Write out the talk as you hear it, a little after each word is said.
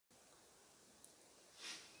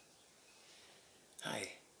Hi.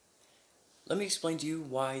 Let me explain to you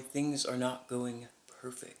why things are not going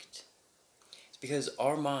perfect. It's because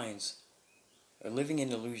our minds are living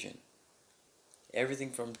in illusion.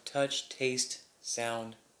 Everything from touch, taste,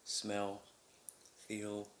 sound, smell,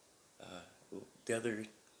 feel, the other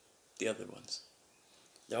the other ones.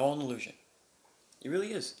 They're all an illusion. It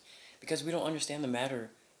really is. Because we don't understand the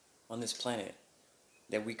matter on this planet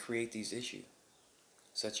that we create these issues,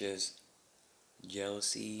 such as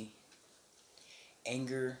jealousy,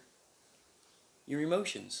 anger, your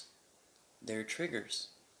emotions. They're triggers.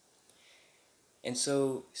 And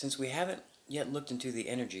so, since we haven't yet looked into the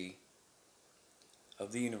energy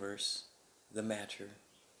of the universe, the matter,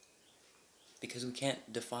 because we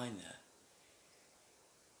can't define that,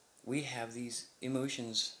 we have these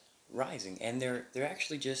emotions rising, and they're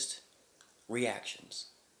actually just reactions.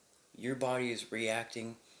 Your body is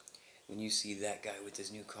reacting when you see that guy with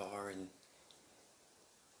his new car and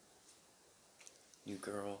new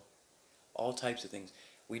girl, all types of things.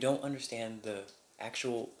 We don't understand the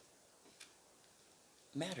actual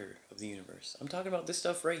matter of the universe. I'm talking about this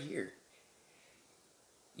stuff right here.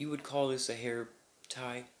 You would call this a hair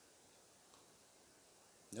tie?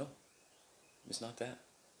 No, it's not that.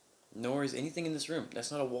 Nor is anything in this room.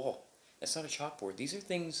 That's not a wall. That's not a chalkboard. These are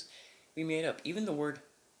things we made up. Even the word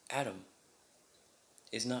atom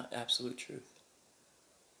is not absolute truth.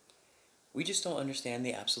 We just don't understand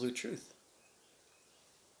the absolute truth.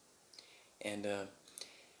 And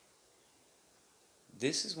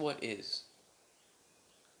this is what is.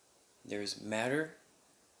 There's matter,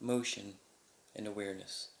 motion, and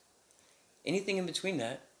awareness. Anything in between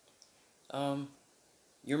that,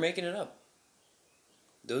 you're making it up.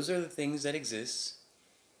 Those are the things that exist.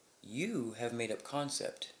 You have made up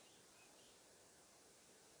concept.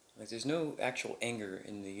 Like there's no actual anger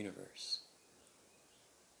in the universe.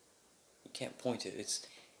 You can't point it.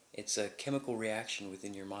 It's a chemical reaction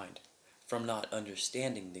within your mind from not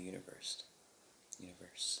understanding the universe.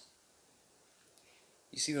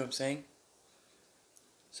 You see what I'm saying?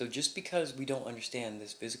 So just because we don't understand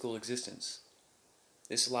this physical existence,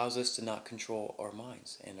 this allows us to not control our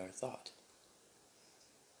minds and our thought.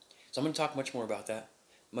 So I'm going to talk much more about that,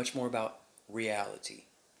 much more about reality,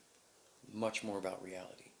 much more about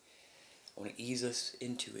reality. I want to ease us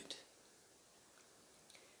into it.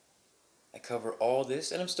 I cover all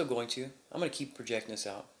this, and I'm still going to. I'm going to keep projecting this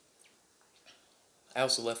out. I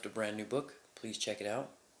also left a brand new book. Please check it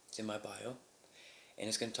out. It's in my bio. And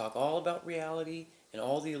it's going to talk all about reality and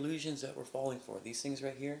all the illusions that we're falling for. These things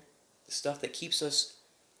right here, the stuff that keeps us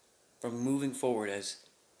from moving forward as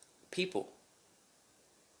people,